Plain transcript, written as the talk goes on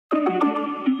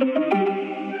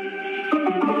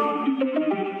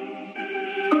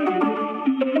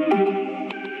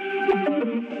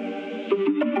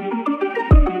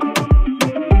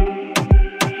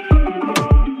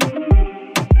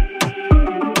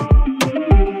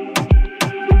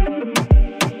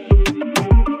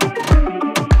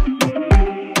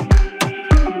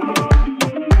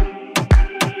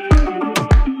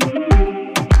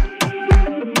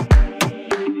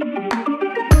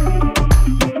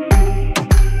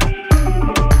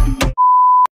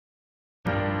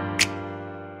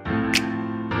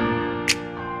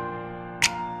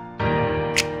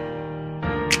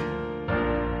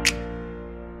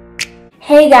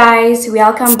Hey guys,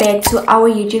 welcome back to our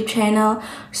YouTube channel.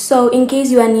 So in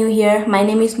case you are new here, my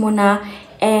name is Mona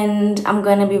and I'm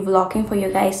gonna be vlogging for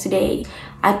you guys today.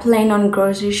 I plan on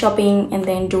grocery shopping and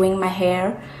then doing my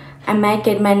hair. I might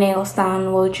get my nails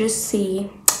done, we'll just see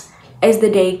as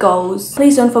the day goes.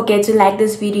 Please don't forget to like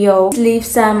this video, leave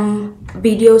some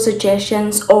video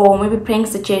suggestions or maybe prank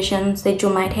suggestions that you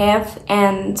might have.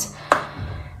 And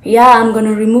yeah, I'm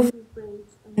gonna remove the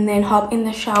braids and then hop in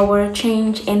the shower,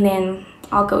 change, and then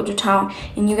I'll go to town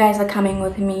and you guys are coming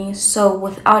with me. So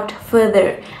without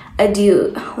further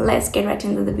ado, let's get right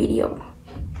into the video.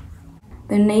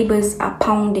 The neighbors are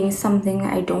pounding something,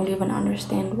 I don't even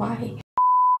understand why.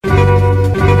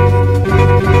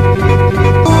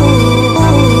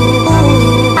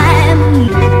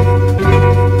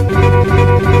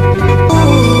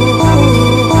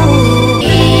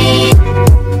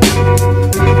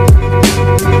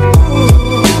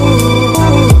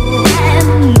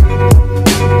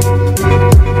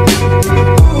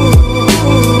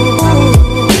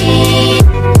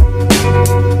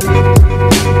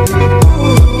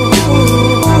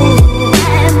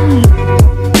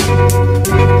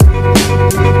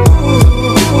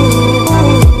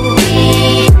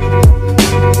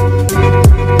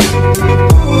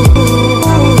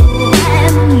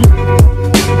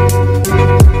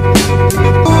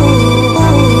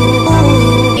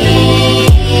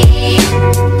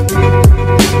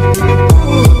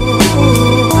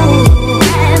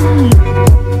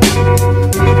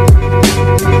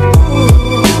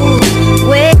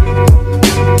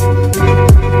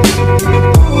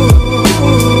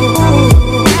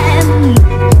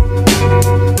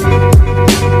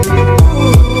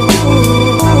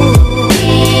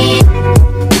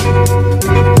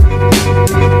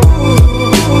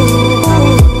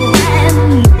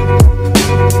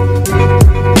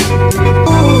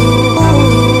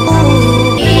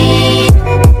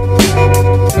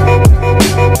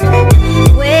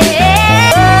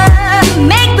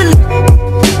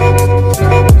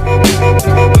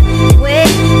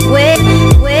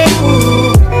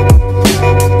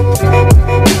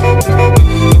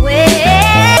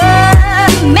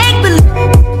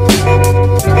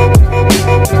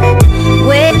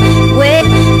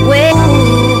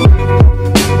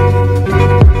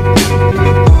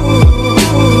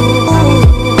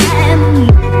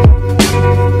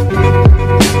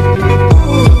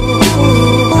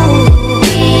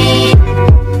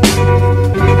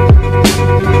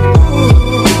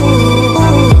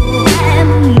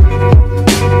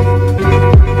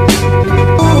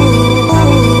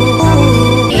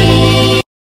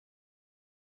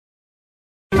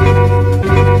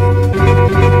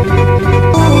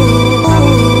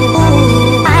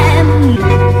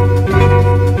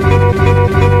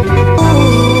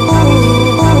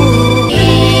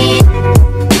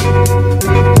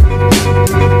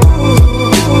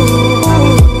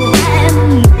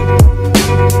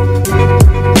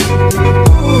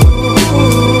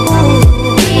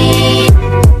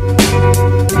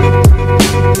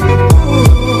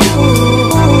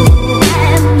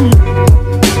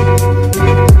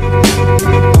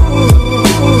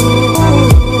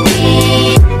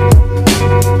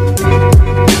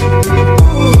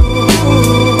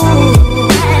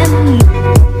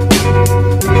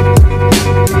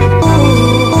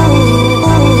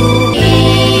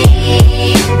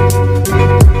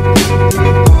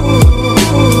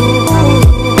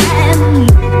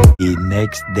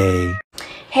 Next day.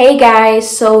 Hey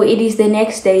guys, so it is the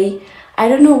next day. I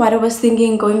don't know what I was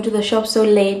thinking going to the shop so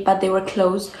late, but they were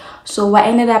closed. So I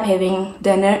ended up having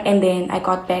dinner and then I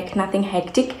got back, nothing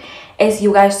hectic as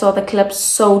you guys saw the clips.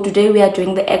 So today we are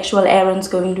doing the actual errands,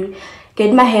 going to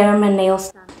get my hair and my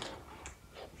nails done.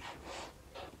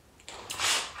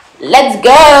 Let's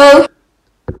go.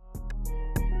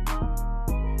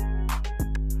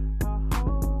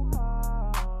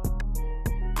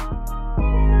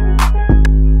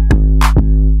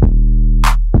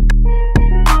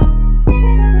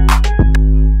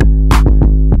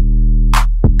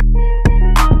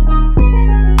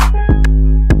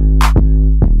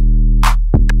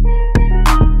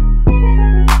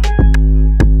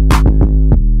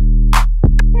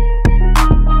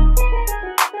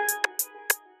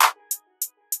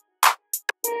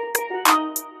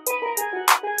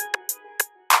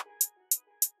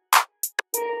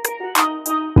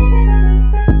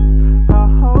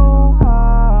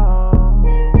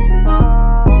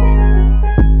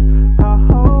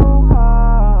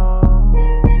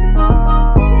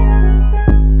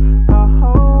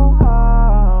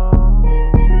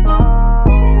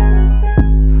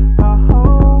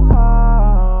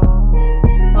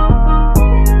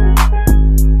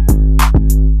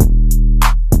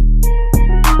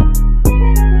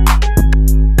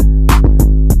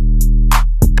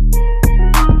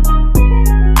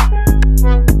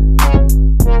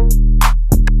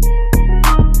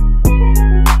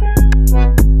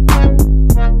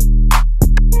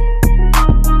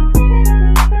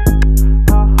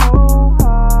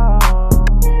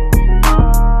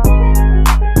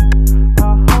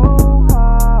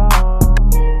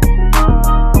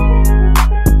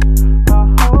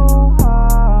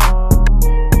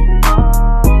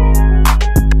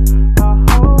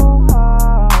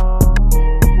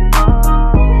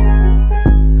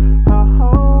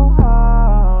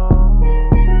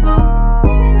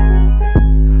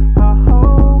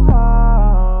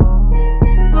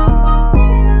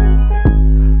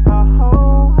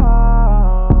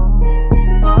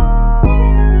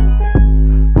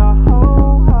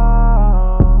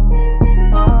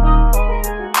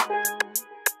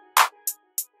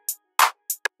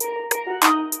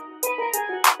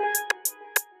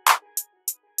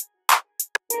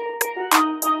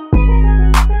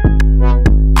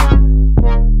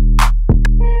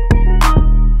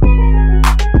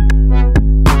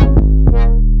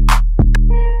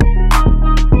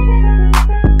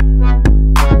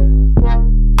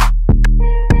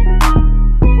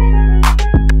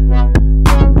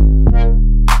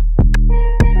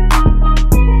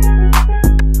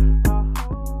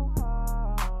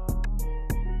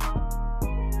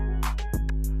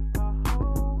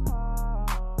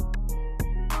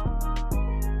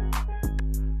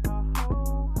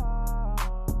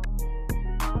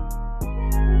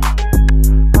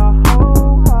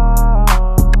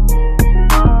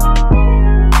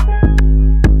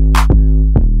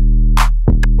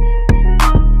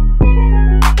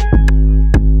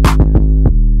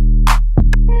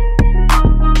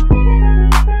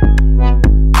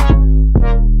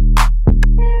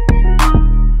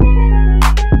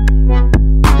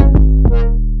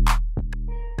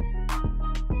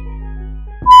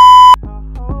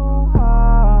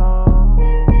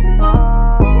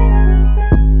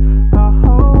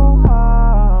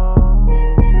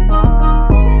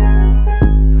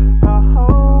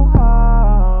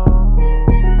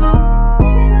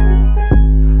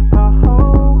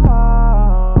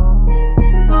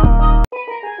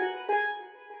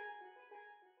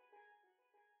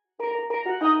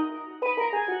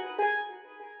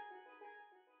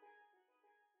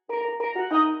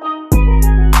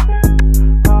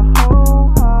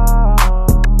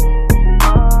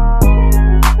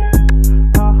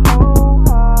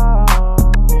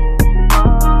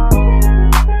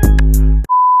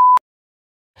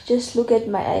 just look at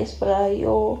my eyes, but I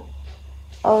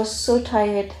was so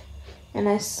tired and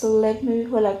I slept maybe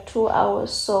for like 2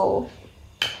 hours. So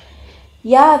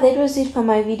yeah, that was it for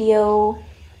my video.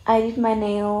 I did my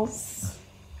nails.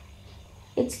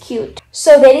 It's cute.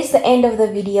 So that is the end of the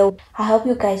video. I hope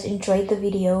you guys enjoyed the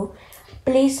video.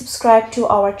 Please subscribe to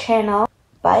our channel.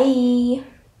 Bye.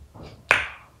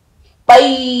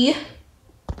 Bye.